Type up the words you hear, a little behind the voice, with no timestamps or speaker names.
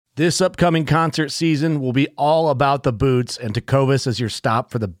This upcoming concert season will be all about the boots, and Tecovas is your stop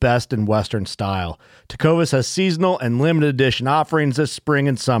for the best in Western style. Tecovas has seasonal and limited edition offerings this spring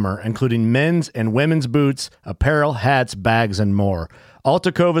and summer, including men's and women's boots, apparel, hats, bags, and more. All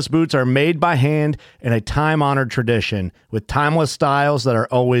Tecovas boots are made by hand in a time-honored tradition with timeless styles that are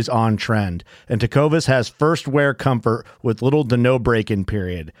always on trend. And Tecovas has first wear comfort with little to no break-in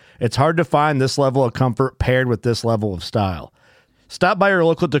period. It's hard to find this level of comfort paired with this level of style. Stop by your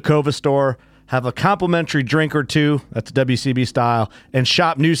local Tecovas store, have a complimentary drink or two, that's WCB style, and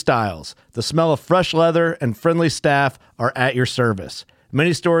shop new styles. The smell of fresh leather and friendly staff are at your service.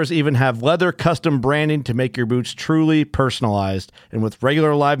 Many stores even have leather custom branding to make your boots truly personalized. And with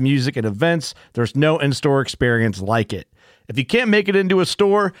regular live music and events, there's no in-store experience like it. If you can't make it into a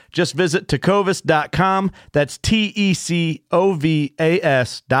store, just visit tecovas.com. That's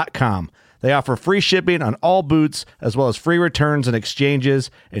TECOVAS.com. They offer free shipping on all boots, as well as free returns and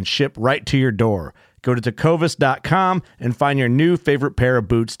exchanges, and ship right to your door. Go to tecovas.com and find your new favorite pair of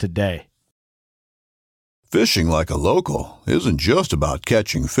boots today. Fishing like a local isn't just about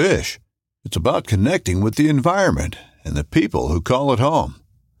catching fish. It's about connecting with the environment and the people who call it home.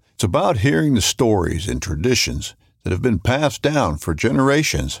 It's about hearing the stories and traditions that have been passed down for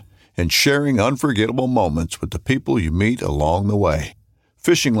generations and sharing unforgettable moments with the people you meet along the way.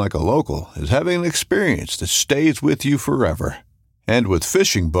 Fishing like a local is having an experience that stays with you forever. And with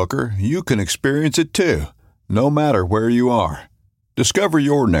Fishing Booker, you can experience it too, no matter where you are. Discover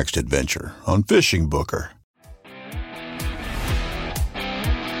your next adventure on Fishing Booker.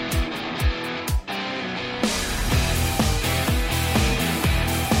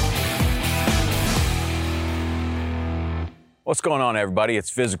 What's going on, everybody? It's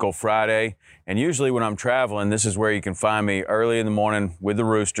Physical Friday, and usually when I'm traveling, this is where you can find me early in the morning with the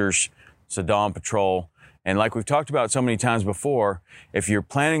Roosters. It's a dawn patrol. And like we've talked about so many times before, if you're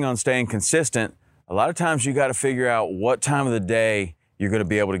planning on staying consistent, a lot of times you got to figure out what time of the day you're going to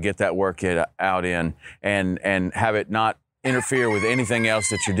be able to get that workout in and have it not interfere with anything else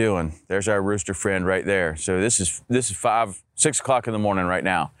that you're doing. There's our Rooster friend right there. So this is 6 o'clock in the morning right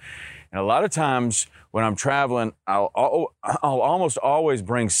now. And a lot of times when I'm traveling, I'll almost always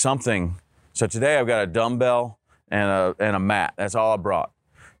bring something. So today I've got a dumbbell and a mat. That's all I brought.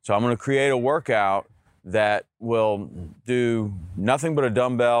 So I'm going to create a workout that will do nothing but a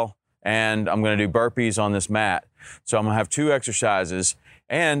dumbbell, and I'm going to do burpees on this mat. So I'm going to have 2 exercises.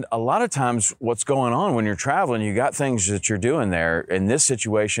 And a lot of times what's going on when you're traveling, you got things that you're doing there. In this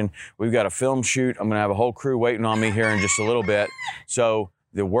situation, we've got a film shoot. I'm going to have a whole crew waiting on me here in just a little bit. So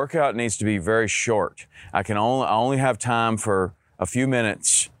the workout needs to be very short. I only have time for a few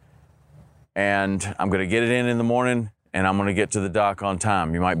minutes, and I'm going to get it in the morning, and I'm going to get to the dock on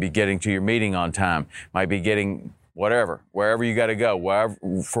time. You might be getting to your meeting on time. Might be getting wherever you got to go,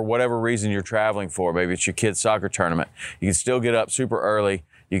 for whatever reason you're traveling for. Maybe it's your kid's soccer tournament. You can still get up super early.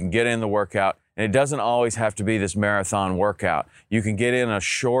 You can get in the workout, and it doesn't always have to be this marathon workout. You can get in a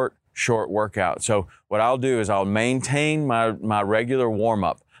short workout. So what I'll do is I'll maintain my regular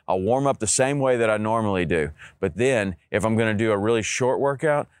warm-up. I'll warm up the same way that I normally do. But then if I'm going to do a really short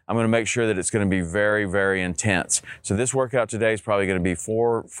workout, I'm going to make sure that it's going to be very, very intense. So this workout today is probably going to be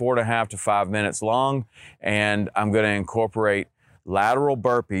 4.5 to 5 minutes long. And I'm going to incorporate lateral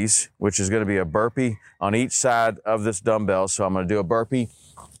burpees, which is going to be a burpee on each side of this dumbbell. So I'm going to do a burpee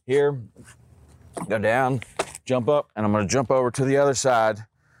here, go down, jump up, and I'm going to jump over to the other side,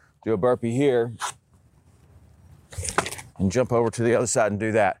 do a burpee here, and jump over to the other side and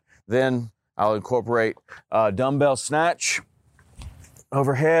do that. Then I'll incorporate a dumbbell snatch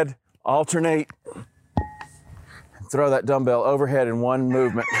overhead, alternate, and throw that dumbbell overhead in one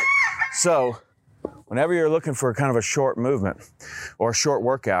movement. So whenever you're looking for kind of a short movement or a short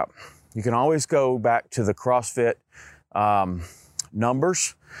workout, you can always go back to the CrossFit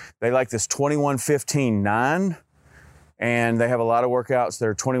numbers. They like this 21-15-9, and they have a lot of workouts that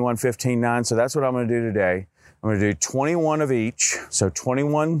are 21-15-9. So that's what I'm going to do today. I'm going to do 21 of each, so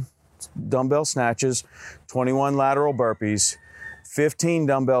 21 dumbbell snatches, 21 lateral burpees, 15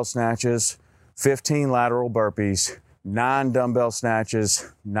 dumbbell snatches, 15 lateral burpees, 9 dumbbell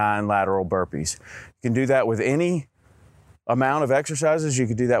snatches, 9 lateral burpees. You can do that with any amount of exercises. You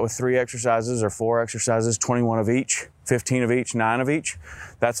could do that with 3 exercises or 4 exercises, 21 of each, 15 of each, 9 of each.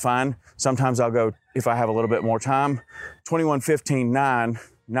 That's fine. Sometimes I'll go, if I have a little bit more time, 21-15-9,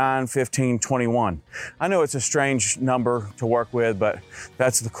 9, 15, 21. I know it's a strange number to work with, but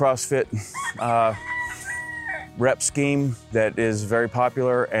that's the CrossFit rep scheme that is very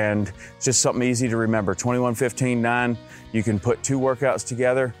popular, and it's just something easy to remember. 21-15-9. You can put 2 workouts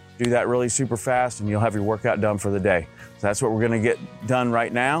together, do that really super fast, and you'll have your workout done for the day. So that's what we're going to get done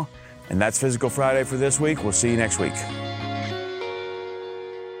right now. And that's Physical Friday for this week. We'll see you next week.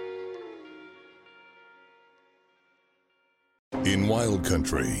 In Wild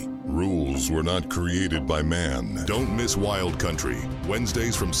Country, rules were not created by man. Don't miss Wild Country,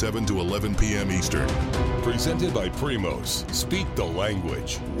 Wednesdays from 7 to 11 p.m. Eastern. Presented by Primos. Speak the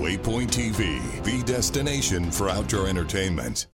language. Waypoint TV, the destination for outdoor entertainment.